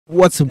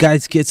What's up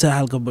guys, के छ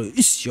हालको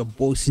It's your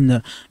boy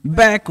Sinner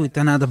back with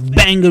another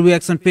banger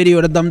reaction. फेरि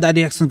एउटा दमदार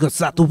रियाक्सन को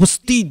साथ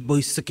उपस्थित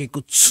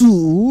भइसकेको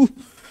छु।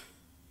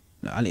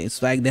 अलि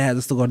स्वाग देखा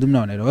जस्तो गर्दिम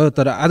न भनेर हो,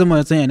 तर आज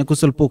म चाहिँ हैन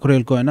कुशल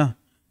पोखरेलको हैन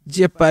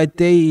जे पाए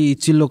त्यही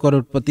चिल्लो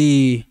करोडपति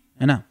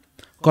हैन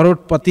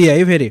करोडपति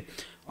है फेरि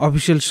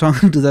अफिसियल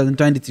सङ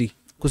 2023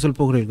 कुशल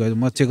पोखरेलको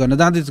म चेक गर्न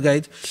जाँदैछु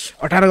गाइज।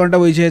 18 घण्टा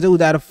भइसकेछ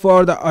उदार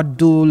for the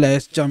अडु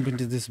let's jump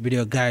into this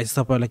video guys.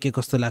 तपाईलाई के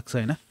कस्तो लाग्छ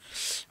हैन?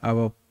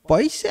 अब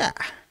पैसा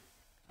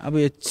अब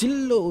यो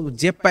चिल्लो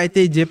जे पाए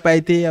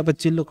त्यही अब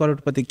चिल्लो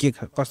करोडपति के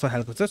कस्तो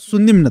खालको छ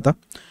सुन्दिम न त,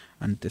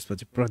 अनि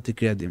त्यसपछि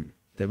प्रतिक्रिया दिम।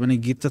 त्यही पनि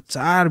गीत चाहिँ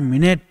 4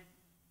 मिनेट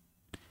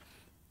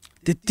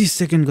 33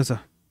 सेकेन्डको छ।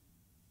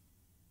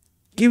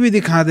 के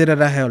विधि खाँदेर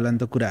राखे होला नि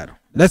त कुराहरु।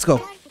 Let's go.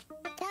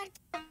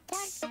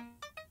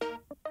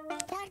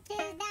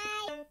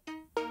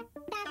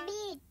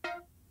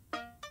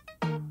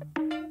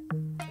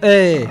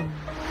 ए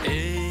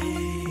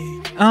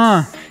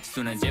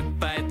सुन जे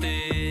पाए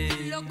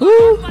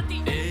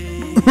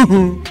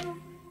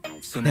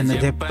सुन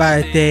जे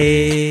पाए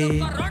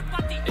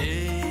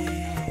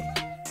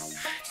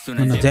सुन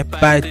जे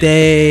पाए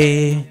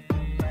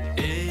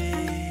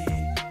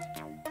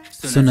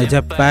सुन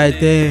जे पाए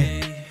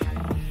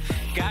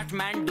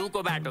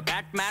काठमाडौँको बाटो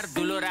काठमार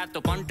धुलो रातो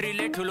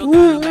कन्ट्रीले ठुलो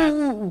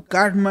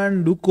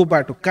काठमाडौँको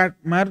बाटो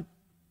काठमार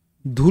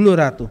धुलो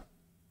रातो।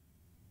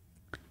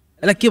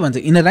 यसलाई के भन्छ?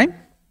 इनर राइम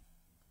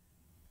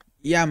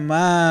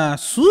यामा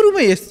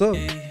सुरुमै यस्तो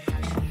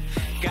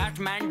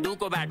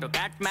काठमाडौँको बाटो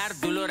काठमार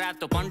धुलो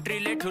रातो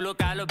कन्ट्रीले ठुलो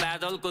कालो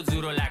बादलको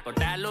जुरो लाको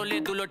टालोले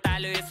दुलो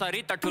टाल्यो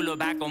यसरी त ठुलो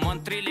भएको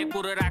मन्त्रीले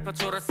कुरो राको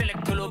छोरो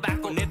सिलेक्ट ठुलो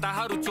भएको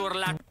नेताहरू चोर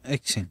लाको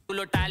एकछिन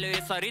दुलो टाल्यो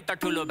यसरी त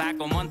ठुलो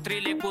भएको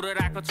मन्त्रीले कुरो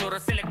राको छोरो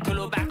सिलेक्ट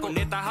ठुलो भएको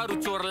नेताहरू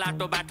चोर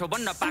लाटो बाटो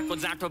बन्न पाको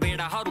जाटो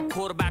बेडाहरू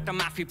खोरबाट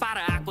माफी पार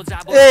आको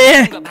जाबो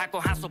भएको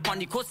हाँसो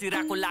पनि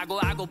खोसिराको लागो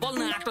आगो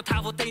बल्न आटो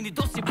थाहा त्यही नि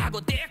दोषी भागो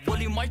देख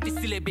बोली मल्टी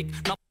सिलेबिक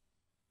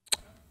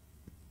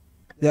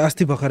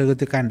अस्ति भर्खरको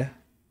त्यो काण्ड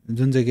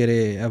जुन चाहिँ के अरे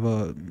अब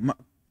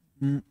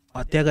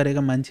हत्या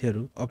गरेका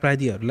मान्छेहरू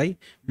अपराधीहरूलाई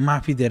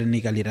माफी दिएर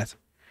निकालिरहेछ,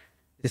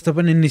 त्यस्तो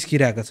पनि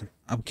निस्किरहेका छन्।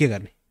 अब के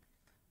गर्ने?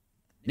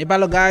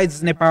 नेपाल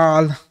गाइज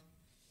नेपाल।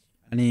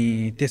 अनि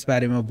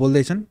त्यसबारेमा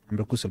बोल्दैछन्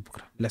हाम्रो कुशल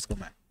पोखरेल। Let's go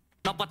man.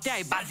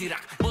 नपत्याए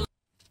बाजिराख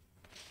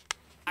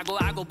आगो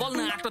आगो बोल्न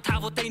आटो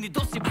थाहा त्यही नि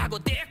दोषी भागो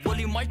देख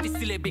बोली मल्टी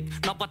सिलेबिक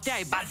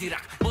नपत्याए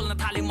बाजिराख बोल्न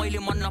थाले मैले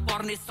मन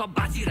नपर्ने सब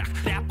बाजिराख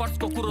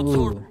र्यापर्सको कुरो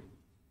छोड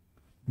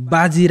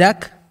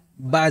बाजिराख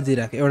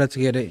बाजिराख एउटा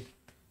चाहिँ के अरे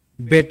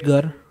बेट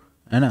गर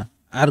हैन,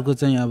 अर्को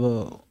चाहिँ अब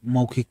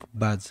मौखिक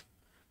बाज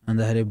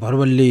भन्दाखेरि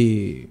भर्बल्ली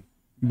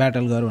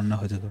ब्याटल गर भन्न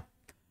खोजेको।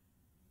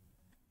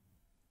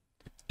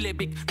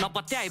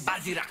 नपत्याए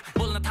बाजिराख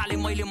बोल्न थाले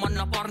मैले मन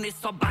नपर्ने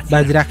सब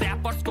बाजिराख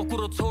र्यापर्सको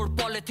कुरो छोड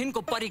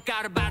पोलिथिनको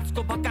परिकार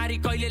बाजको बकारी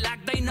कहिले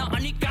लाग्दैन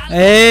अनि काल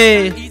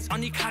इज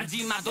अनि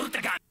खार्जीमा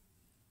दुर्तगामी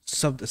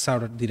शब्द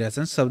साउट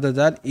दिइरहेछन्।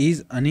 शब्दजाल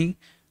इज अनि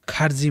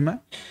खार्जीमा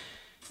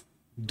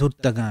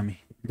दुर्तगामी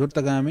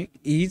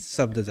इज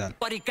शब्दजाल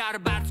परिकार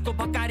बाजको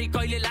बकारी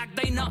कहिले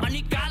लाग्दैन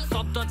अनि काल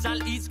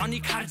शब्दजाल इज अनि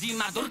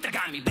खार्जीमा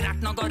दुर्तगामी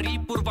विराटनगरी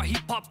पूर्व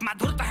हिप हपमा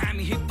धुर्त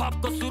हामी हिप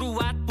हपको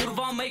सुरुवात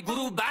पूर्वमै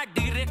गुरुबाट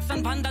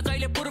डिरेक्सन भन्दा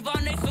जहिले पूर्व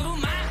नै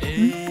सुरुमा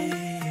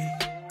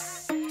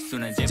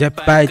सुन जे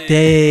पाए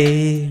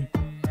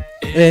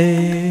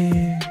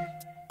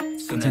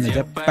सुन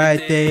जे पाए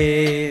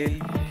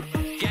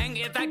ग्याङ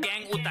यता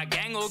ग्याङ उता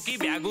ग्याङ हो कि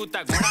भ्याग उता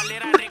घोडा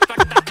लिएर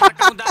रेकर्ड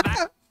फटाउँदा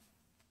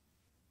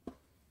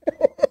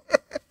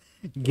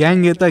ग्याङ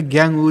यता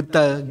ग्याङ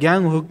उता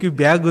ग्याङ हो कि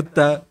ब्याग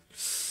उता।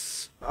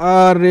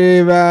 अरे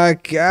वाह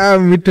क्या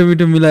मिठो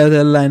मिठो मिलाएको छ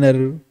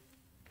लाइनहरु।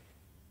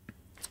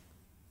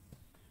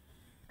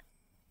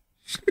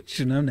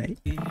 सुनाउ न है।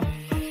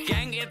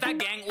 ग्याङ यता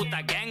ग्याङ उता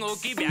ग्याङ हो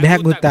कि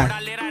ब्याग उता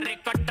लिएर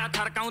रेकट्टा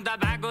थर्काउँदा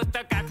भाग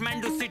उता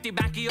काठमाडौँ सिटी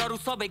बाँकी अरु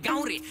सबै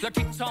गाउँ रे ल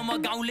ठीक छ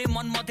म गाउँले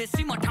मन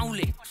मधेसी म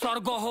ठाउँले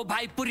स्वर्ग हो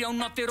भाइ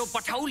पुर्याउन तेरो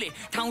पठाउले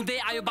ठाउँदै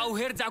आयो बाउ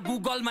हेर जा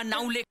गुगलमा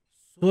नाउँले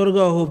स्वर्ग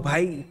हो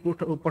भाइ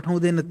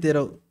पठाउँदैन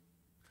तेरो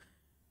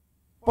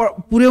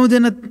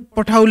पुर्याउँदैन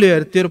पठाउले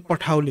तेरो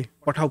पठाउले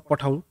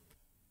पठाउ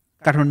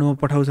काठमाडौँमा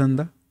पठाउँछ नि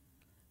त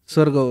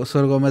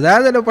स्वर्गमा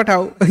जाँदैन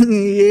पठाउ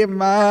ए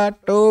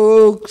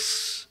माटोक्स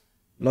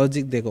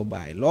लजिक दिएको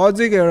भाइ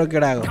लजिक एउटा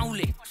केटाको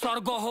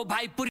स्वर्ग हो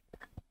भाइ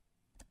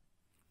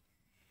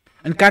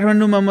अनि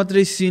काठमाडौँमा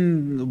मात्रै सिन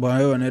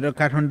भयो भनेर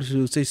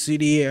काठमाडौँ चाहिँ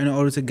सिटी अनि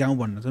अरू चाहिँ गाउँ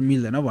भन्न चाहिँ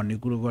मिल्दैन भन्ने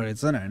कुरो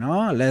गरेछ नि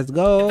हैन। Let's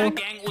go.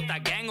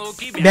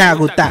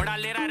 ब्याग उता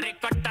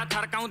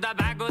थर्काउँदा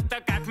भाग उता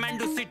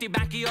काठमाडौँ सिटी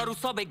बाँकी अरु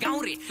सबै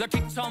गाउँ रे ल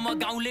ठीक छ म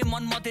गाउँले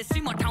मन मधेसी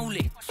म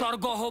ठाउँले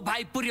स्वर्ग हो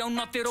भाइ पुर्याउन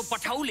तेरो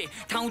पठाउले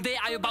ठाउँदै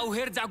आयो बाउ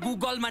हेर जा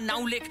गुगलमा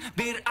नाउँ लेख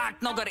वीर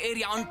 8 नगर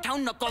एरिया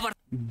 58 कभर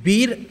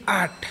वीर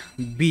 8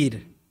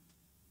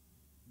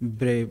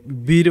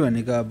 वीर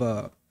भनेको अब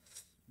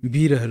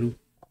वीरहरू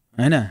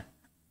हैन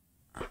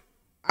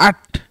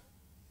 8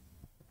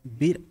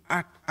 वीर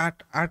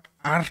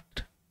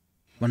 8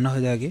 भन्न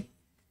खोजेको कि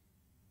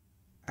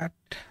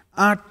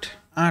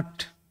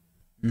 8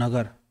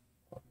 नगर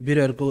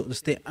बिरुवाहरूको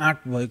जस्तै आँट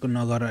भएको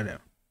नगर अरे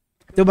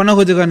त्यो भन्न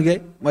खोजेको अनि के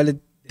मैले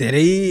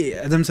धेरै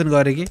एजम्सन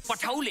गरेँ कि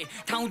पठाउले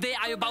ठाउँदै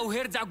आयो बाउ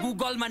हेर जा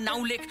गुगलमा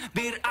नाउ लेख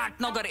बिर आर्ट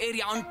नगर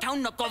एरिया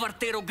 58 कभर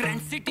तेरो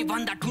ग्रान्ड सिटी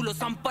भन्दा ठुलो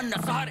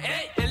सम्पन्न सहर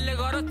त्यसले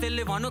गर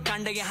त्यसले भनो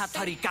काण्ड यहाँ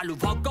थरी कालु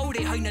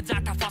भगौडे होइन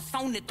जाटा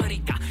फसाउने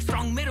तरिका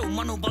स्ट्रङ मेरो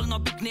मनोबल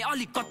नबिक्ने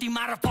अलिकति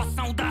मार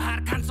फसाउँदा हार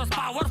खान्छस्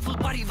पावरफुल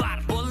परिवार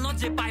बोल्न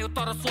जे पायो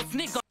तर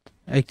सोच्ने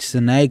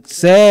एक्सन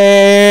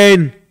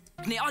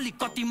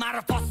अलिकति मार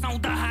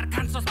फसाउँदा हार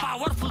खान्छस्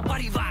पावरफुल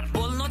परिवार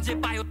बोल्न जे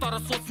पायो तर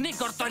सोच्ने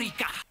गर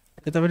तरिका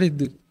यता पनि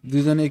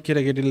दुईजना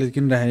केटाकेटीले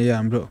किन राखेको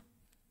हाम्रो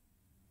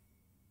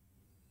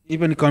यी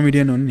पनि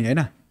कमेडियन हुन् नि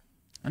होइन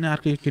अनि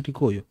अर्को एक केटी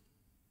को हो यो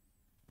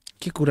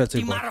के कुरा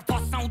चाहिँ मार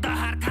फसाउँदा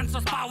हार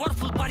खान्छस्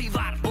पावरफुल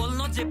परिवार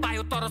बोल्न जे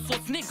पायो तर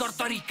सोच्ने गर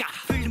तरिका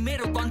फिल्ड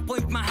मेरो गन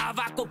पोइन्टमा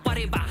हावाको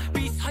परेबा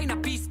पिस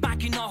होइन पिस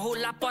बाँकी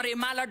नहोला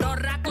परेमाला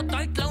डराको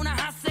तैक्लाउन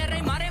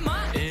हाँसेरै मरे म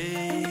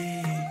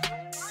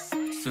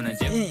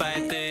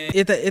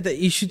यता यता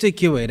इस्यु चाहिँ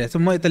के भइरहेछ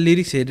म यता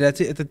लिरिक्स हेरिरहेको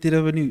छु यतातिर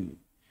पनि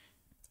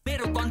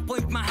मेरो गन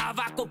पोइन्टमा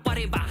हावाको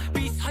परेबा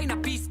पिस होइन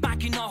पिस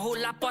बाँकी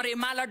नहोला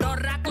परेमाला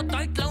डराको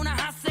तैक्लाउन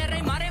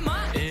हाँसेरै मरे म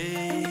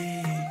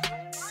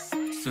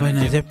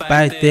सुन जे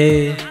पाइते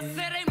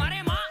हाँसेरै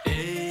मरे म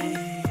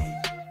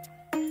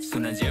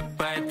सुन जे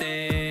पाइते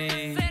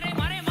हाँसेरै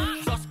मरे म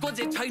जसको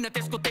जे छैन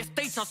त्यसको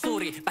त्यस्तै छ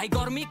सोरे भाइ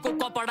गर्मीको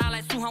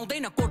कपडालाई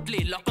सुहाउँदैन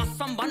कोटले ल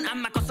कसम भन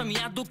आमा कसम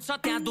यहाँ दुख्छ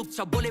त्यहाँ दुख्छ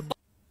बोले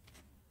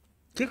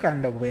के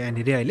काण्ड भयो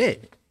यहाँनिर अहिले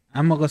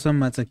आमा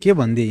कसममा चाहिँ के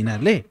भनिदिए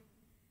यिनीहरूले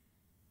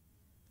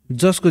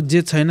जसको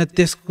जे छैन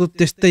त्यसको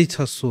त्यस्तै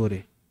छ सो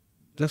रे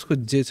जसको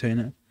जे छैन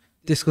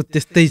त्यसको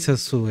त्यस्तै छ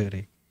सो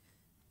रे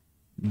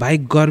भाइ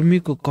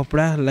गर्मीको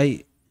कपडालाई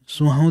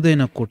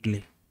सुहाउँदैन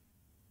कोटले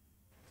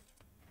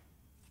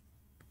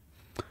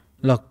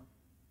ल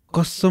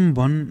कसम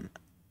भन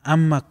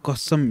आमा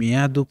कसम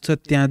यहाँ दुख्छ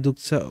त्यहाँ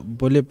दुख्छ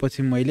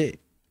बोलेपछि मैले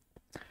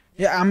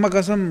ए आमा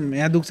कसम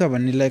यहाँ दुख्छ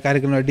भन्नेलाई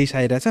कार्यक्रममा डिस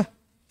आइरहेछ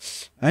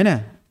होइन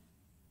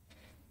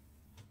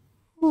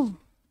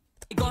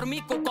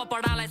गर्मीको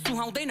कपडालाई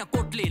सुहाउँदैन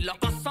कोटले ल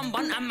कसम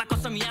भन आमा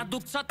कसम यहाँ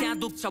दुख्छ त्यहाँ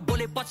दुख्छ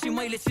बोलेपछि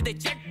मैले सिधै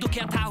चेक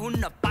दुख्या थाहा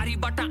हुन्न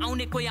पारीबाट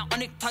आउनेको यहाँ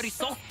अनेक थरी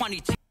सौख पनि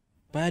छ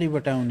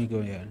पारीबाट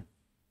आउनेको यहाँ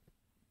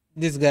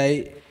दिस गाई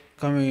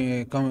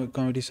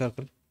कमेडी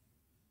सर्कल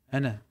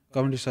होइन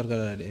कमेडी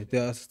सर्कल अरे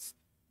त्यो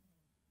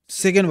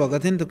सेकेन्ड भएको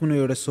थियो नि त कुनै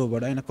एउटा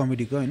सोबाट होइन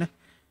कमेडीको होइन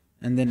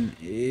and then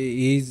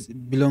his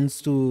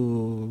belongs to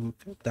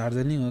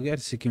Darjeeling हो क्या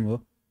सिक्किम हो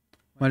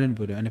मैले पनि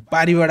पुऱ्यो अनि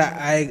पारीबाट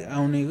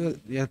आउनेको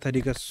या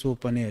थरीका सो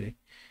पनि अरे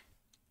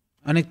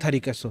अनेक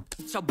थरीका सो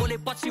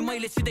बोलेपछि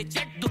मैले सिधै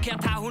चेक दुख्या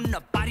थाहा हुन्न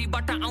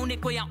पारीबाट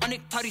आउनेको यहाँ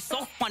अनेक थरी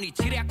सौख पनि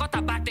छिर्या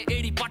कताबाट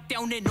एडी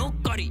पट्याउने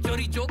नोक गरी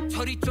चोरी जोक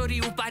छोरी चोरी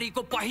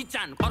उपारीको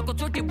पहिचान अर्को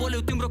चोटि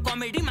बोल्यो तिम्रो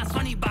कमेडीमा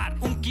शनिबार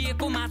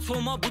उम्किएको माछो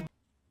म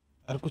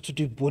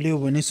अर्कोचोटि बोल्यो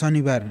भने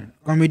शनिबार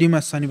कमेडीमा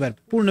शनिबार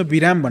पूर्ण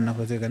विराम भन्न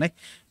खोजेको है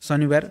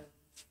शनिबार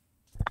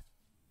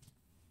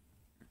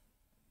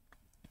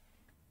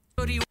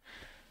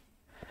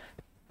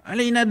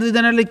अहिले यिनीहरू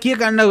दुईजनाले के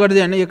काण्ड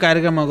गरिदियो भने यो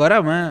कार्यक्रममा गर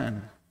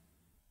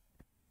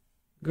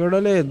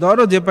गौडाले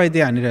दरो जे पाइ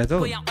त्यही हानिरहेछ हौ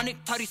अनेक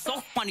थरी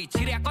सौख पनि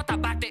छिर्या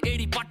कताबाट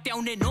एडी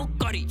पट्याउने नोक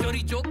गरी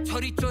चोरी जोक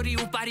छोरी चोरी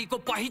उपारीको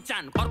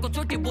पहिचान अर्को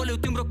चोटि बोल्यो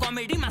तिम्रो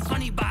कमेडीमा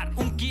शनिबार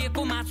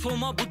उम्किएको माछो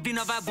म बुद्धि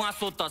नभए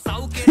बुवासो त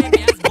साउ के रे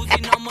ब्याज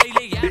बुझिन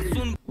मैले यार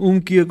सुन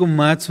उम्किएको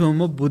माछो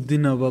म बुद्धि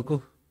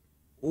नभएको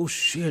ओ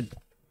शिट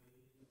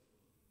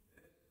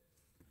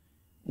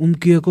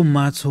उम्किएको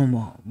माछो म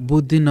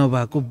बुद्धि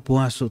नभएको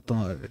बुवासो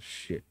त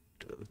शिट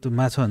त्यो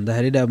माछो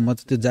भन्दाखेरि म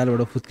त त्यो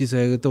जालबाट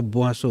फुत्किसकेको त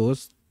बुवासो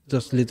होस्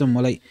जसले चाहिँ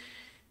मलाई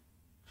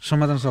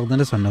समात्न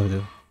सक्दैन भन्न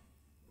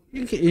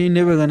खोज्यो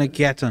नेभर गना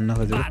क्याच भन्न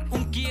खोज्यो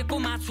उम्किएको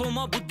माछो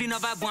म बुद्धि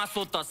नभए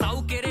बुवासो त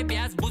साउ के रे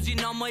ब्याज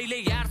बुझिन मैले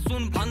यार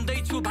सुन भन्दै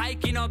छु भाइ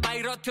किन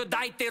बाहिर थियो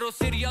दाइ तेरो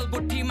सिरियल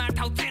गुठीमा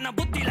ठाउँ छैन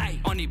बुद्धिलाई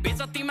अनि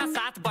बेजतीमा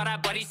साथ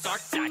बराबरी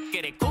सर्ट चाट के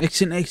रे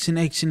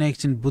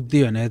एकछिन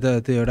बुद्धि भने त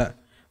त्यो एउटा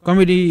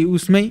कमेडी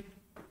उसमै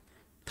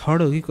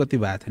थर्ड हो कि कति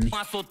भएको थियो नि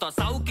मासो त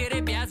साउ के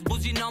रे ब्याज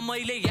बुझिन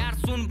मैले यार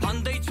सुन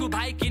भन्दै छु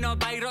भाइ किन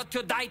बाहिर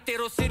थियो दाइ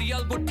तेरो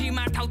सिरियल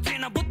गुठीमा ठाउँ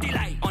छैन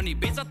बुद्धिलाई अनि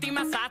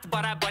बेजतीमा साथ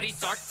बराबरी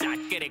सर्ट चाट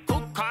के रे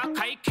खुक ख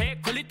खै खे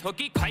खुली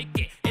थोकी खै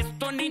के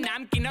यस्तो नि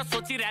नाम किन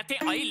सोचिरहेको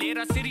थिएँ अहिले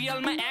र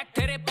सिरियलमा एक्ट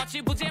रे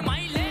पछि बुझे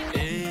मैले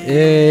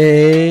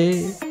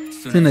ए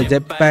सुन जे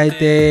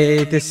पाइते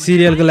त्यो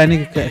सिरियलको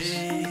लागि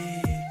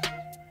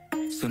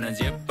सुन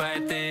जे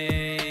पाइते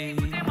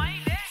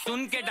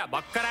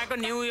भक्कराको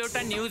न्यू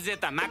एउटा न्यूज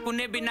यता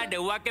माकुने बिना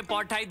ढेउवा के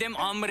पठाइदेम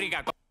अमेरिका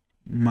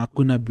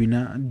माकुना बिना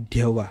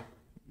ढेउवा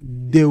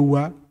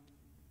देउवा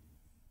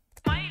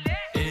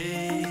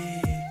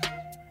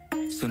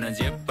सुन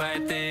जे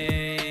पाइते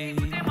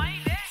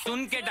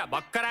सुन केटा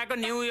भक्कराको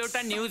न्यू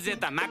एउटा न्यूज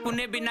यता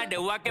माकुने बिना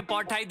ढेउवा के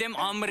पठाइदेम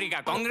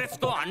अमेरिका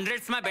कांग्रेसको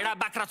 100s मा भेडा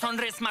बाख्रा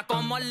छन् रेसमा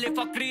कमलले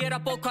फक्रिएर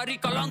पोखरी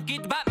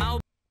कलंकित भा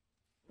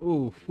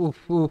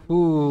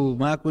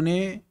माकुने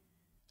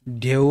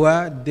ढेउवा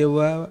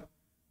देउवा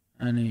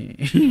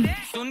अनि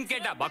सुन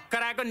केटा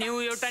भक्कराको न्यू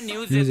एउटा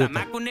न्यूज यता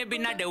माकुने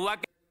बिना ढेउवा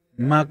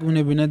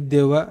माकुने बिना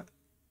देवा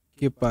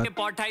के पात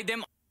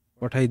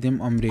पठाइदेम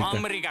अमेरिका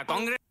अमेरिका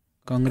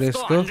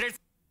कांग्रेसको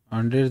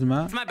 100 मा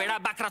भेडा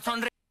बाख्रा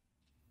छन् रे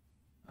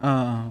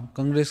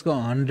कांग्रेसको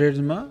 100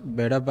 मा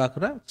भेडा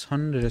बाख्रा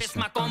छन्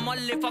रेसमा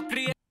कमलले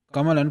फक्रिए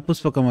कमल अनि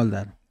पुष्प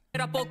कमलदार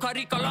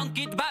पोखरी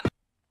कलंकित बा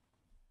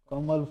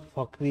कमल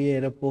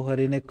फक्रिएर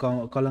पोखरी नै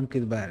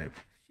कलंकित भएर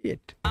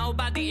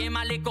माओवादी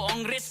एमालेको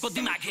अंग्रेसको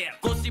दिमाग हेर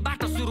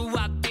कोशीबाट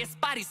सुरुवात देश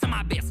पारी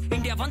समावेश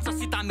इन्डिया भन्छ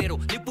सीता मेरो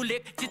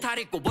लिपुलेख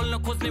चिथारेको बोल्न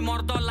खोज्ने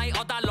मर्दलाई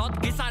अदालत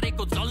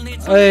घिसारेको जल्ने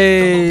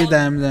ए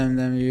दाम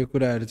यो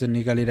कुराहरु चाहिँ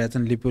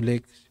निकालिरहेछन्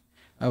लिपुलेख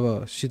अब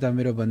सीता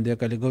मेरो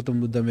भन्दिएकाले गौतम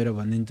बुद्ध मेरो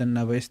भनिदिन्छन्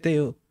अब यस्तै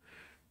हो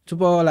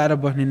चुप लाएर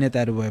बस्ने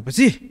नेताहरू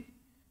भएपछि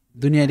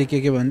दुनियाँले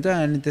के भन्छ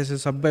अनि त्यसो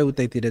सबै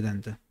उतैतिर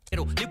जान्छ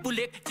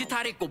लिपुलेख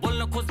चिथारेको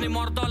बोल्न खोज्ने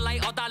मर्दलाई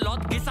अदालत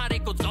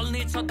घिसारेको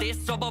जल्ने छ देश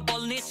जब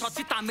बल्ने छ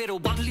सीता मेरो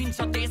बदलिन्छ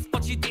देश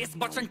पछि देश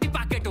बच्चन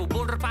टिपाकेटो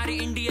बोर्डर पारी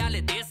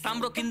इन्डियाले देश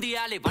हाम्रो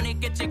किन्दियाले भने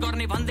के चाहिँ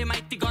गर्ने भन्दै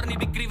माइती गर्ने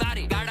बिक्री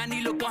बारे गाडा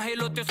निलो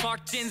पहेलो त्यो सर्ट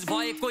चेन्ज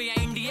भएको यहाँ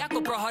इन्डियाको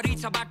प्रहरी छ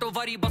बाटो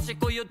भरि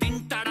बसेको यो दिन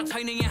टाढा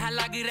छैन यहाँ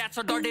लागिरहेछ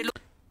डडेलो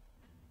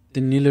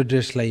त्यो निलो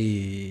ड्रेसलाई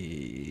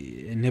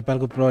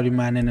नेपालको प्रहरी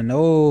मानेनन्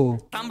हो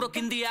हाम्रो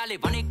किन्दियाले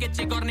भने के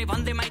चाहिँ गर्ने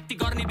भन्दै माइती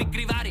गर्ने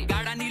बिक्री बारे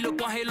गाडा निलो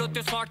पहेलो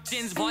त्यो सर्ट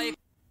चेन्ज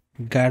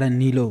भएको गाडा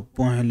निलो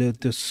पहेलो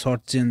त्यो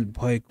सर्ट चेन्ज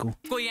भएको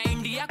यहाँ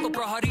इन्डियाको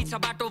प्रहरी छ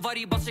बाटो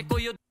भरि बसेको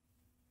यो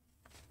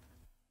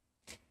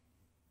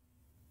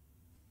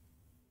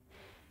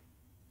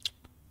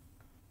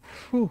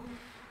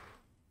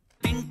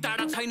दिन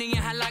टाढा छैन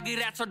यहाँ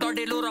लागिरहेछ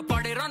डडेलो र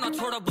पढेर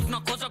नछोड बुझ्न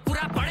खोज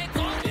कुरा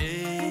पढेको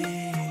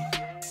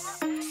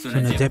सुन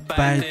जे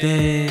पाइते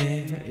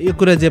यो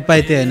कुरा जे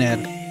पाइते हैन यार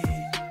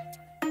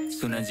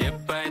सुन जे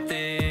पाइते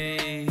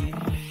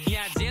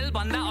यहाँ जेल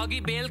भन्दा अघि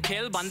बेल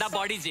खेल भन्दा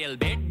बढी जेल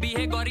भेट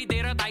बिहे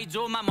गरिदिएर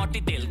दाइजोमा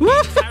मटी तेल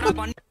छाडा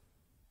भन्दा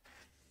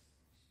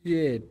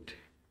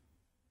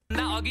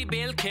अघि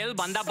बेल खेल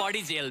भन्दा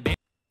बढी जेल भेट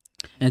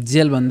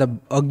जेल भन्दा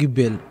अघि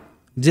बेल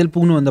जेल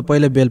पुग्नु भन्दा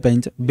पहिला बेल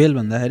पाइन्छ बेल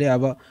भन्दाखेरि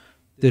अब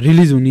त्यो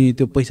रिलिज हुने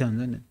त्यो पैसा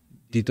हुन्छ नि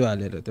धितो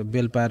हालेर त्यो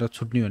बेल पाएर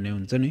छुट्ने भन्ने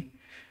हुन्छ नि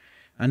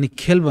अनि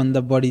खेल भन्दा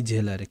बढी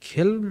झेल अरे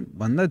खेल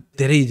भन्दा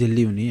धेरै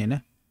झेल्ली हुने हैन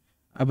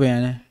अब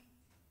यहाँ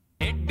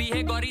भेट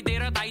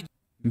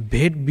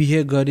बिहे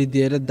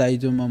गरिदिएर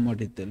दाइजोमा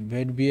मटितेल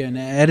भेट बिहे हैन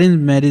एरेन्ज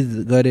म्यारेज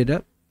गरेर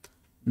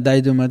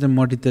दाइजोमा चाहिँ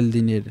मटितेल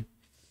दिने रे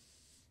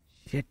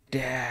सेट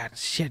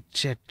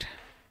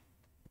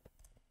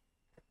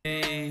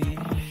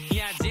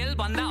यहाँ जेल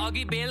भन्दा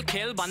अघि बेल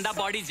खेल भन्दा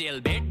बढी जेल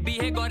भेट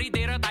बिहे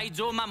गरिदिएर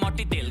दाइजोमा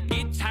मटितेल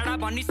गीत छाडा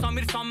भनी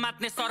समीर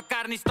समात्ने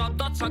सरकार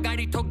निस्तब्ध छ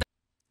गाडी ठोक्दा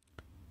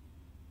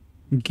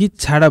गीत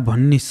छाडा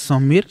भन्ने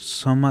समीर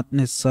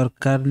समात्ने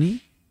सरकार नि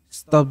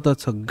स्तब्ध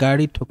छ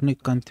गाडी ठोक्ने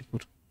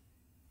कान्तिपुर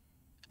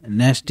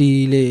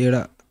नेस्टीले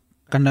एउटा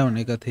काण्ड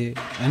भनेका थिए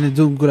अनि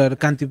जुन कुराहरु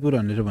कान्तिपुर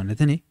भनेर भन्ने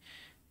थियो नि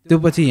त्यो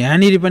पछि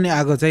यहाँनिर पनि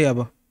आएको चाहिँ अब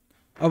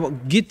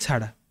गीत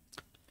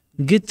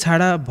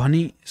छाडा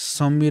भनी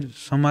समीर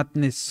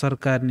समात्ने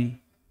सरकार नि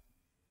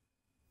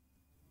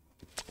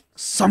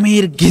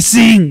समीर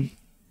घिसिङ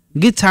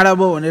गीत छाडा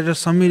भयो भनेर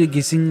समीर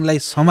घिसिङलाई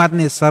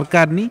समात्ने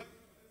सरकार नि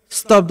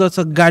स्तब्ध छ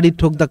गाडी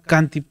ठोक्दा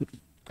कान्तिपुर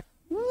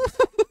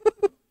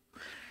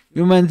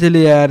यो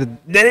मान्छेले यार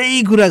धेरै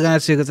कुरा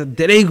गाँसेको छ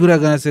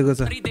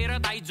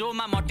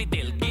दाइजोमा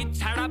मटितेल गीत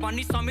छाडा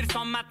भनी समीर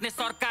समात्ने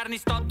सरकार नि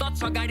स्तब्ध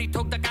छ गाडी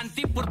ठोक्दा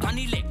कान्तिपुर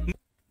धनीले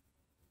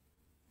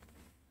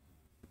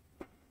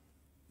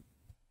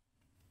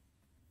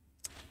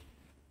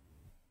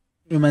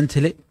यो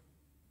मान्छेले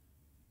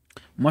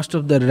मोस्ट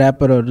अफ द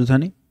र्यापरहरु छ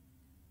नि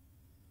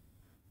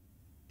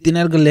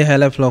तिनीहरुको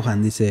लेखाइलाई फ्लो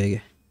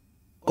खान्दिसक्यो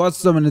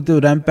कस्तो भने त्यो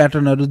र्याम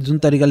प्याटर्नहरु जुन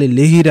तरिकाले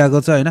लेखिरहेको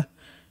छ हैन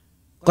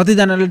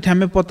कतिजनाले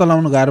ठ्याम्मै पत्ता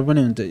लगाउन गाह्रो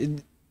पनि हुन्छ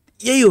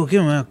यही हो के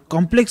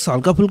कम्प्लेक्स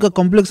हल्का फुल्का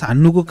कम्प्लेक्स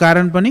हान्नुको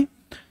कारण पनि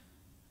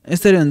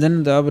यसरी हुन्छ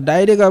नि त अब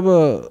डाइरेक्ट अब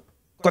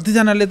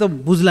कतिजनाले त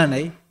बुझ्लान्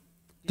है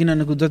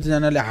किनभने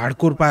जतिजनाले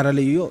हार्डकोर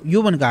पाराले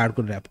यो भनेको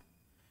हार्डकोर र्याप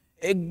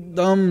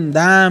एकदम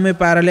दामे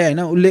पाराले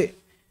हैन उले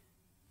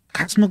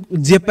खासमा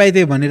जे पाइते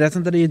भनिरहेछ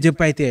तर यो जे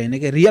पाइते हैन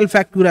के रियल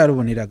फ्याक्ट कुराहरु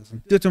भनिरहेको छ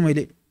त्यो चाहिँ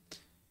मैले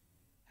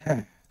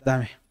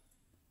दामे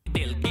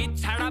गीत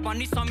छाडा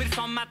भनी समीर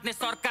समात्ने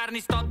सरकार नि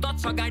स्तब्ध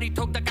छ गाडी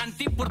ठोक्दा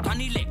कान्तिपुर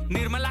धनीले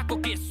निर्मलाको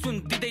केस सुन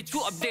दिदै छु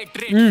अपडेट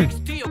रेट फिक्स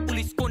थियो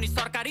पुलिसको नि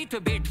सरकारी थियो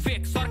बेट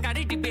फेक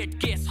सरकारी debate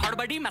case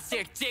हडबडीमा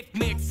set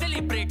checkmate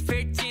celebrate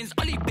fate change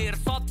अलि बेर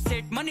सब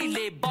सेट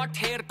मनीले बट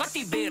हेयर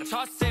कति बेर छ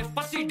सेफ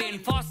पछि डेन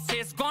फर्स्ट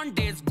सेस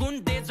गन्डेज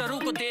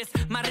गुन्डेजहरुको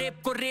देशमा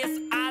रेपको रेस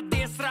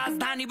आदेश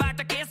राजधानीबाट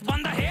केस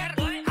बन्द हेर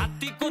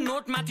हात्तीको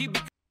नोट माथि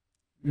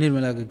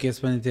निर्मलाको केस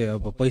पनि थियो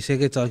अब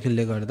पैसाकै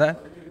चर्किलले गर्दा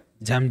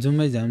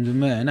झामझुमै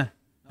हैन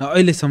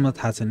अहिलेसम्म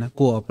थाहा छैन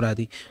को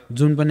अपराधी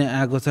जुन पनि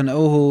आएको छन्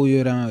ओहो यो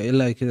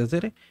यसलाई के भन्छ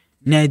रे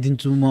न्याय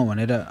दिन्छु म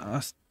भनेर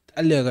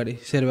अलि अगाडि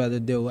शेरबहादुर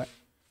देउवा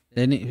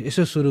हैन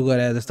यसो सुरु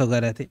गरे जस्तो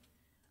गरेको थिए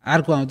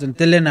अर्को आउँछन्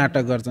त्यसले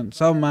नाटक गर्छन्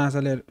सब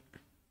महासले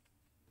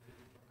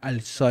अलि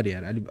सरी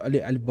यार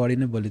अलि बढी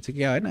नै बोलेछ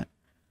के हैन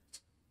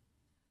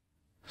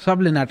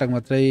सबले नाटक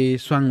मात्रै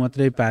स्वाङ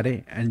मात्रै पारे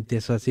अनि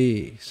त्यसपछि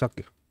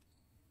सक्यो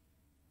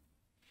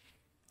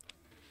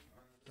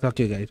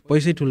गाइस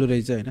पैसै ठुलो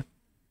रहेछ हैन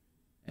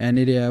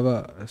यहाँनिर अब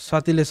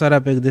सतीले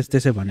शराब देश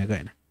त्यसै भनेको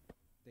हैन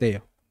त्यही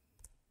हो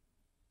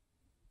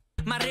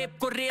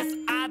रेपको रेस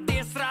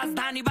आदेश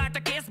राजधानीबाट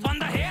केस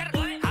बन्द हेर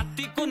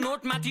हात्तीको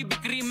नोट माथि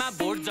बिक्रीमा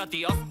भोट जति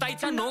अस्थायी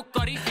छ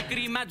नोकरी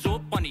बिक्रीमा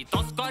जोग पनि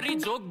तस्करी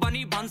जोग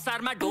बनी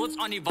भन्सारमा डोज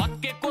अनि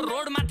भत्केको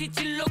रोड माथि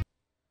चिल्लो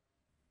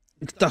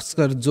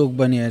तस्कर जोग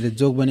बनी अरे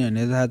जोग बनी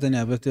भन्ने थाहा छ नि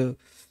अब त्यो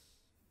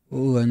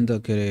ऊ अनि त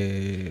के अरे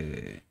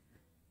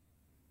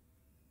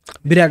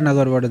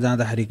विराटनगरबाट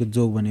जाँदाखेरिको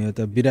जोग बनी हो त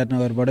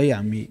विराटनगरबाटै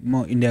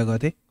म इन्डिया गएको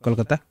थिएँ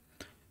कलकत्ता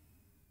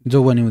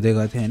जोग बनी हुँदै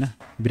गएको थिएँ हैन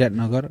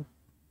विराटनगर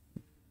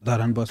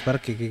धरान बस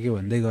पार्क के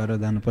भन्दै गएर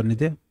जानुपर्ने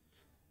थियो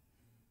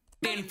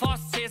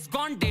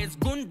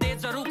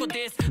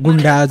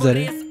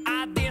गुन्डाजरे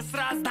आदेश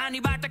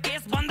राजधानीबाट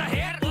केस बन्द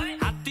हेर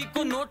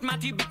हात्तीको नोट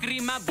माथि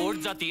बिक्रीमा भोट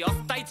जति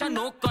अस्थायी छ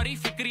नोकरी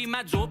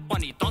फिक्रीमा जोग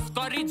पनि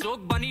तस्करी जोग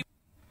बनी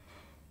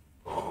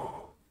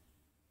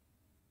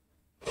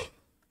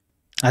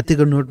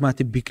हात्तीको नोट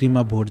माथि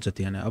बिक्रीमा भोट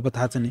जति हैन अब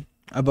थाहा छ नि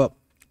अब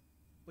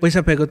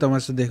पैसा फ्याएको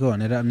तमासा देख्यो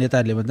भनेर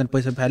नेताहरूले भन्छन्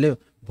पैसा फाल्यो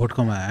भोट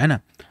कमायो हैन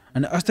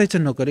अनि अस्थायी छ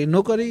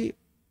नोकरी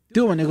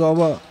त्यो भनेको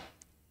अब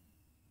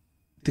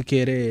त्यो के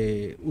अरे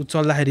ऊ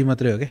चल्दाखेरि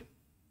मात्रै हो क्या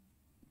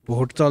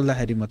भोट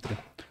चल्दाखेरि मात्रै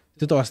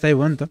त्यो त अस्थायी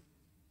भयो नि त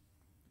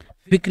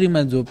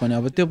बिक्रीमा जो पनि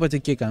अब त्यो पछि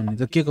के कामनी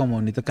त के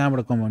कमाउने त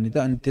कहाँबाट कमाउने त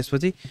अनि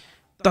त्यसपछि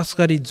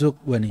तस्करी जोग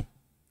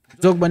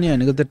बनी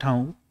भनेको त्यो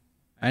ठाउँ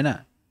हैन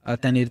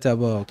त्यहाँनिर चाहिँ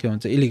अब के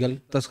भन्छ इलिगल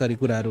तस्करी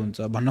कुराहरू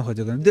हुन्छ भन्न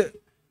खोजेको त्यो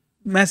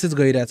म्यासेज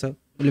गइरहेछ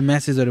उसले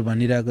म्यासेजहरू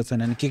भनिरहेको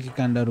छन् अनि के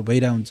काण्डहरू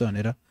भइरहेको हुन्छ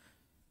भनेर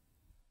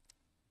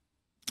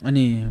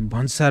अनि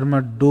भन्सारमा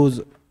डो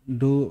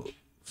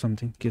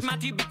समथिङ के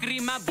माथि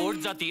बिक्रीमा भोट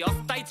जति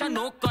अस्थायी छ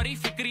नोकरी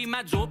फिक्रीमा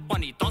जोग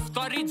पनि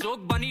तस्करी जोग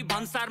बनी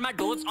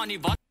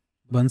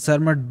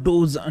भन्सारमा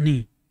डोज अनि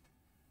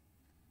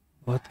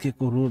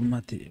भत्केको रोड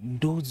माथि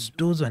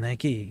डोज भने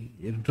के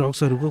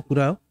ड्रग्सहरूको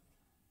कुरा हो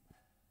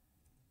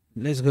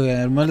लेट्स गो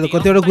यार मैले त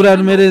कतिवटा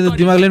कुराहरू मेरो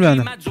दिमागले नि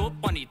भएन जोग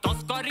पनि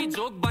तस्करी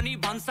जोग बनी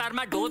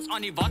भन्सारमा डोज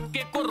अनि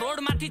भत्केको रोड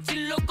माथि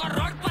चिल्लो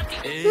करोडपति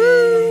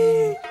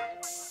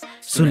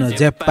सुन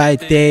जे पाए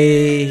ते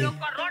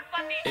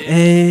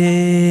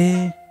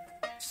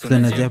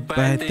सुन जे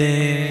पाए ते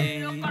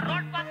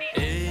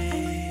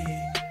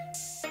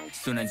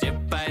सुन जे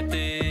पाए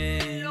ते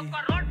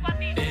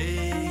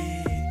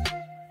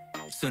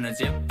सुन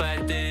जे पाए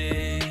ते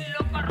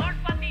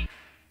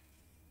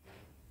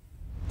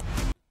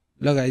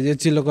लगाइ यो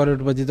चिल्लो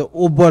करोडपति त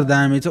ओभर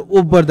दामी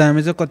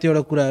छ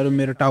कतिवटा कुराहरू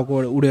मेरो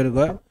टाउकोबाट उडेर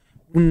गयो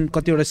कुन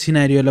कतिवटा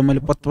सिनारियोलाई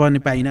मैले पत्ता पनि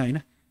पाइनँ हैन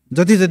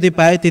जति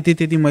पाएँ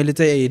त्यति मैले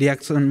चाहिँ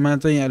रियाक्सनमा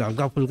चाहिँ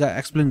हल्का फुल्का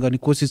एक्सप्लेन गर्ने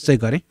कोसिस चाहिँ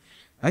गरेँ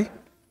है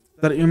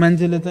तर यो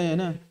मान्छेले चाहिँ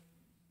हैन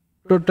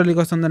टोटली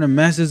कस्तो भन्दा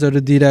म्यासेजहरू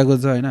दिइरहेको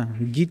छ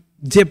हैन गीत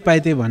जे पाए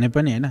त्यही भने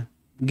पनि हैन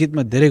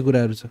गीतमा धेरै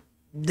कुराहरू छ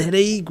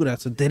धेरै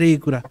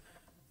कुरा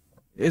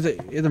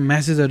यो त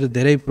म्यासेजहरू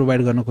धेरै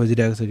प्रोभाइड गर्न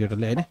खोजिरहेको छ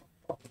केटाले हैन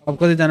अब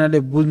कतिजनाले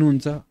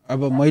बुझ्नुहुन्छ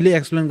अब मैले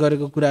एक्सप्लेन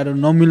गरेको कुराहरू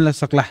नमिल्न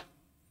सक्ला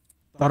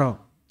तर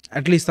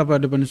एटलिस्ट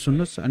तपाईँहरूले पनि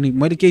सुन्नुहोस् अनि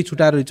मैले केही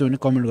छुटाएर रहेछु भने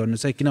कमेन्ट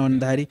गर्नुहोस् है किन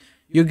भन्दाखेरि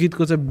यो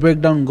गीतको चाहिँ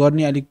ब्रेकडाउन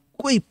गर्ने अलिक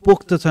कोही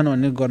पोख्त छन्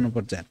भन्ने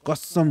गर्नुपर्छ यार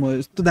कसम हो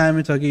यस्तो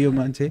दामी छ कि यो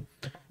मान्छे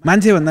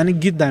भन्दा नि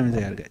गीत दामी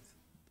छ यार गाइस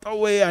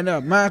तपाईँ होइन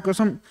मा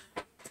कसम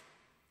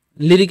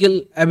लिरिकल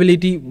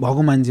एबिलिटी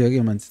भएको मान्छे हो कि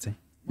यो मान्छे चाहिँ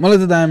मलाई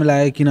त दामी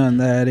लाग्यो किन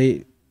भन्दाखेरि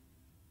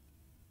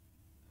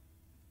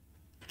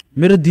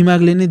मेरो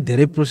दिमागले नै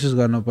धेरै प्रोसेस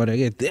गर्नु पर्यो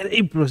क्या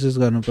धेरै प्रोसेस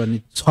गर्नुपर्ने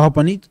छ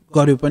पनि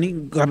गर्यो पनि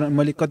गर्न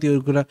मैले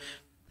कतिवटा कुरा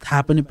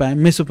थाहा पनि पाएँ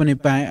मेसो पनि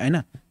पाएँ हैन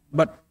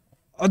बट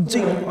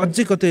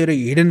अझै कतिवटा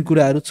हिडन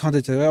कुराहरू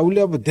छँदैछ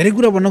उसले अब धेरै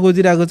कुरा भन्न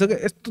खोजिरहेको छ क्या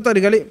यस्तो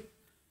तरिकाले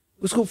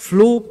उसको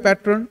फ्लो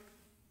प्याटर्न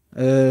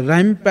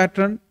राइम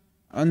प्याटर्न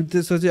अनि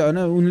त्यसपछि होइन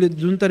उनले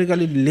जुन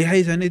तरिकाले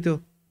लेखाइ छ नि त्यो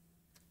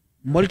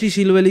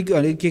मल्टिसिल्बलिक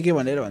के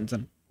भनेर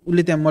भन्छन्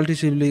उसले त्यहाँ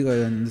मल्टिसिल्बलिक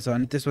भन्छ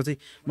अनि त्यसपछि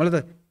मलाई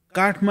त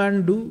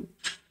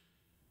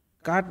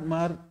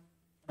काठमार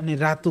अनि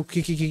रातो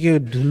के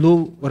धुलो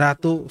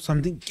रातो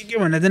समथिङ के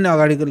भनेर चाहिँ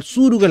अगाडिको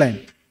सुरुको लाइन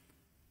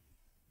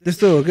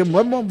त्यस्तो हो कि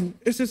म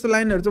यस्तो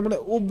लाइनहरू चाहिँ मलाई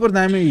ओभर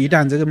दामी हिट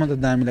हान्छ कि मलाई त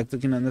दामी लाग्छ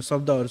किन भन्दा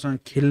शब्दहरूसँग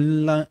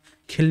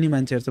खेल्ने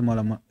मान्छेहरू चाहिँ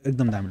मलाई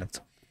एकदम दामी लाग्छ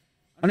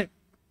अनि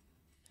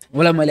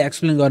उसलाई मैले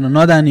एक्सप्लेन गर्न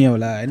नजाने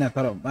होला होइन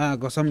तर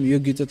कसम यो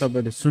गीत चाहिँ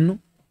तपाईँहरूले सुन्नु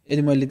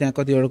यदि मैले त्यहाँ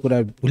कतिवटा कुरा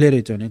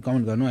भुलेरहेछु भने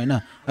कमेन्ट गर्नु होइन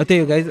त्यही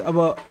हो गाइज अब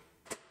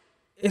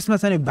यसमा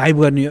चाहिँ भाइब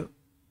गर्ने हो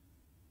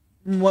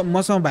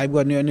मसँग भाइब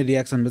गर्ने हो अनि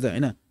रियाक्सनमा चाहिँ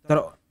होइन तर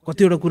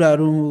कतिवटा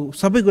कुराहरू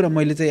सबै कुरा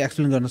मैले चाहिँ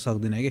एक्सप्लेन गर्न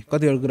सक्दिनँ कि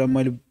कतिवटा कुरा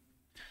मैले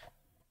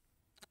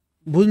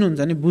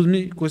बुझ्नुहुन्छ नि बुझ्ने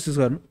कोसिस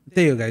गर्नु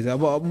त्यही हो गाइज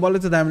अब मलाई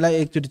चाहिँ दामी लाग्यो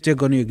एकचोटि चेक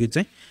गर्नु यो गीत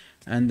चाहिँ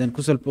एन्ड देन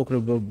कुशल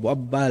पोखरेल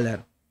बब्बाल यार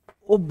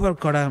ओभर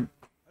कडा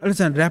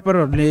अहिलेसम्म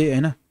ऱ्यापरहरूले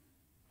होइन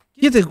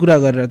के चाहिँ कुरा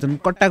गरिरहेछन्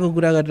कट्टाको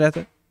कुरा गरिरहेछ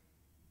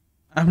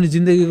आफ्नो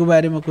जिन्दगीको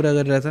बारेमा कुरा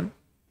गरिरहेछन्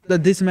द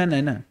दिस म्यान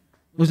होइन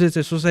उसले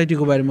चाहिँ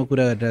सोसाइटीको बारेमा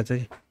कुरा गरिरहेछ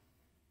कि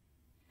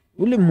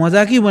उसले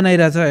मजाकै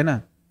बनाइरहेछ होइन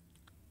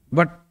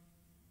बट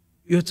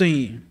यो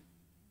चाहिँ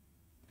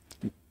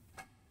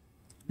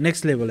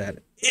नेक्स्ट लेभल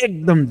आएर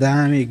एकदम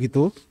दामी गीत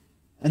हो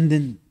एन्ड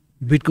देन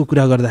बिटको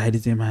कुरा गर्दाखेरि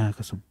चाहिँ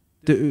कसम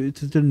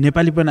त्यो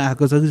नेपाली पनि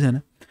आएको छ कि छैन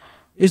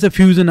it's a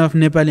fusion of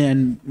Nepali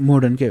and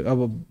modern के अब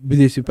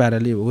विदेशी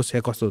पाराले होस्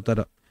या कस्तो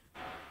तर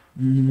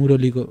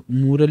मुरली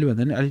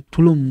भन्दा नि अलिक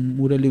ठुलो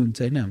मुरली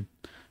हुन्छ होइन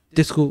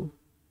त्यसको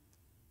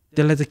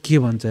त्यसलाई चाहिँ के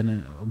भन्छ होइन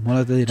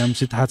मलाई त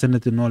राम्रोसित थाहा छैन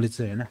त्यो नलेज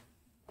चाहिँ होइन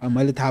अब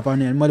मैले थाहा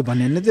पाउने मैले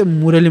भने होइन त्यो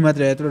मुरली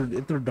मात्र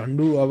यत्रो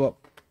डन्डु अब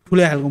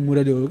ठुलै खालको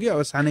मुरली हो कि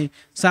अब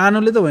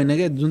सानोले त होइन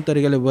क्या जुन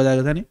तरिकाले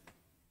बजाएको छ नि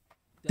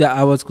त्यो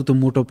आवाजको त्यो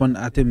मोटोपन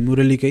आएको थियो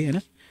मुरलीकै होइन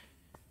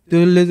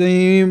त्यसले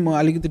चाहिँ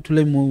अलिकति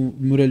ठुलै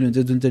मुरली हुन्छ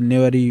जुन चाहिँ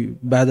नेवारी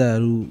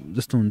बाजाहरू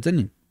जस्तो हुन्छ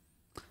नि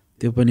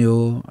त्यो पनि हो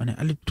अनि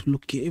अलिक ठुलो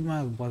केमा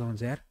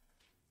बजाउँछ यार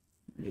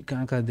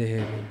कहाँ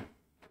देखेको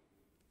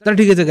तर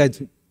ठिकै छ गाइज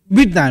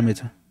बिट दामी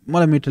छ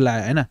मलाई मिठो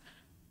लाग्यो होइन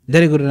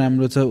धेरै कुरो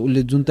राम्रो छ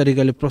उसले जुन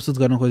तरिकाले प्रस्तुत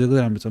गर्न खोजेको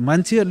राम्रो छ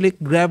मान्छेहरूले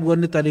ग्राब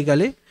गर्ने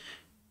तरिकाले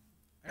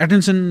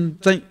एटेन्सन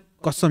चाहिँ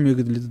कसम यो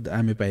गीतले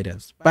हामी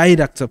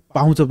पाइरहेको छ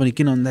पाउँछ पनि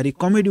किन भन्दाखेरि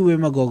कमेडी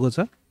वेमा गएको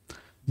छ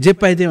जे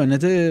पाइदियो भने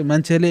चाहिँ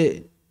मान्छेले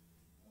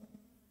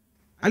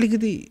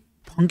अलिकति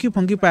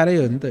फङ्की पारै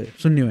हो नि त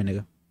सुन्ने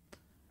भनेको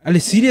अलि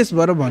सिरियस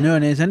भएर भन्यो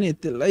भने छ नि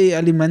त्यसलाई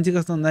अलि मान्छे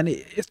कस्तो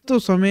भन्दाखेरि यस्तो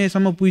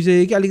समयसम्म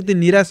पुगिसक्यो कि अलिकति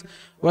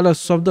निराशवाला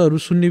शब्दहरू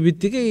सुन्ने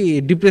बित्तिकै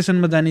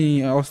डिप्रेसनमा जाने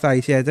अवस्था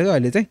आइसकेको छ क्या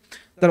अहिले चाहिँ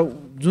तर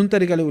जुन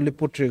तरिकाले उसले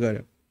पोर्ट्रे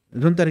गर्यो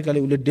जुन तरिकाले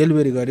उसले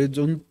डेलिभरी गर्यो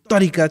जुन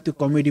तरिका त्यो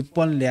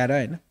कमेडीपन ल्याएर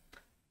होइन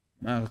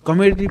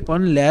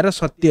कमेडीपन ल्याएर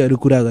सत्यहरू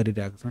कुरा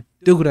गरिरहेको छ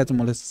त्यो कुरा चाहिँ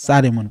मलाई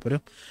साह्रै मन पर्यो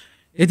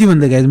यति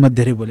भन्दा गाइज म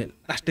धेरै बोलेँ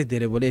लास्टै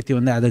धेरै बोलेँ यति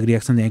भन्दा आजको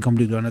रियाक्सन यहीँ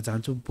कम्प्लिट गर्न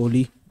चाहन्छु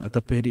भोलि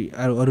अथवा फेरि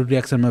अरू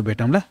रियाक्सनमा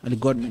भेटौँला अलिक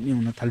गर्मी नै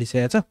हुन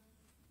थालिसकेको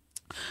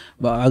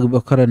छ अघि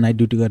भर्खर नाइट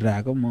ड्युटी गरेर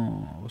आएको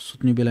म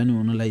सुत्ने बेला नि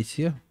हुन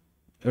लागिसक्यो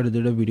एउटा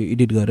दुईवटा भिडियो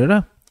एडिट गरेर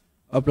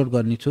अपलोड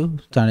गर्ने छु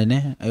चाँडै नै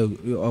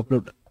यो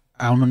अपलोड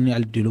आउन नि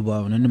अलिक ढिलो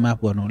भयो भने नि माफ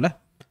गर्नु होला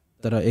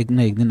तर एक न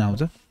एक दिन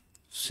आउँछ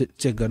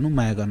चेक गर्नु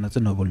माया गर्न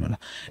चाहिँ नभुल्नु होला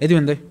यति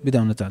भन्दै बिदा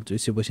हुन चाहन्छु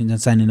यसो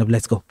बसिन्छ sign in of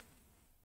let's go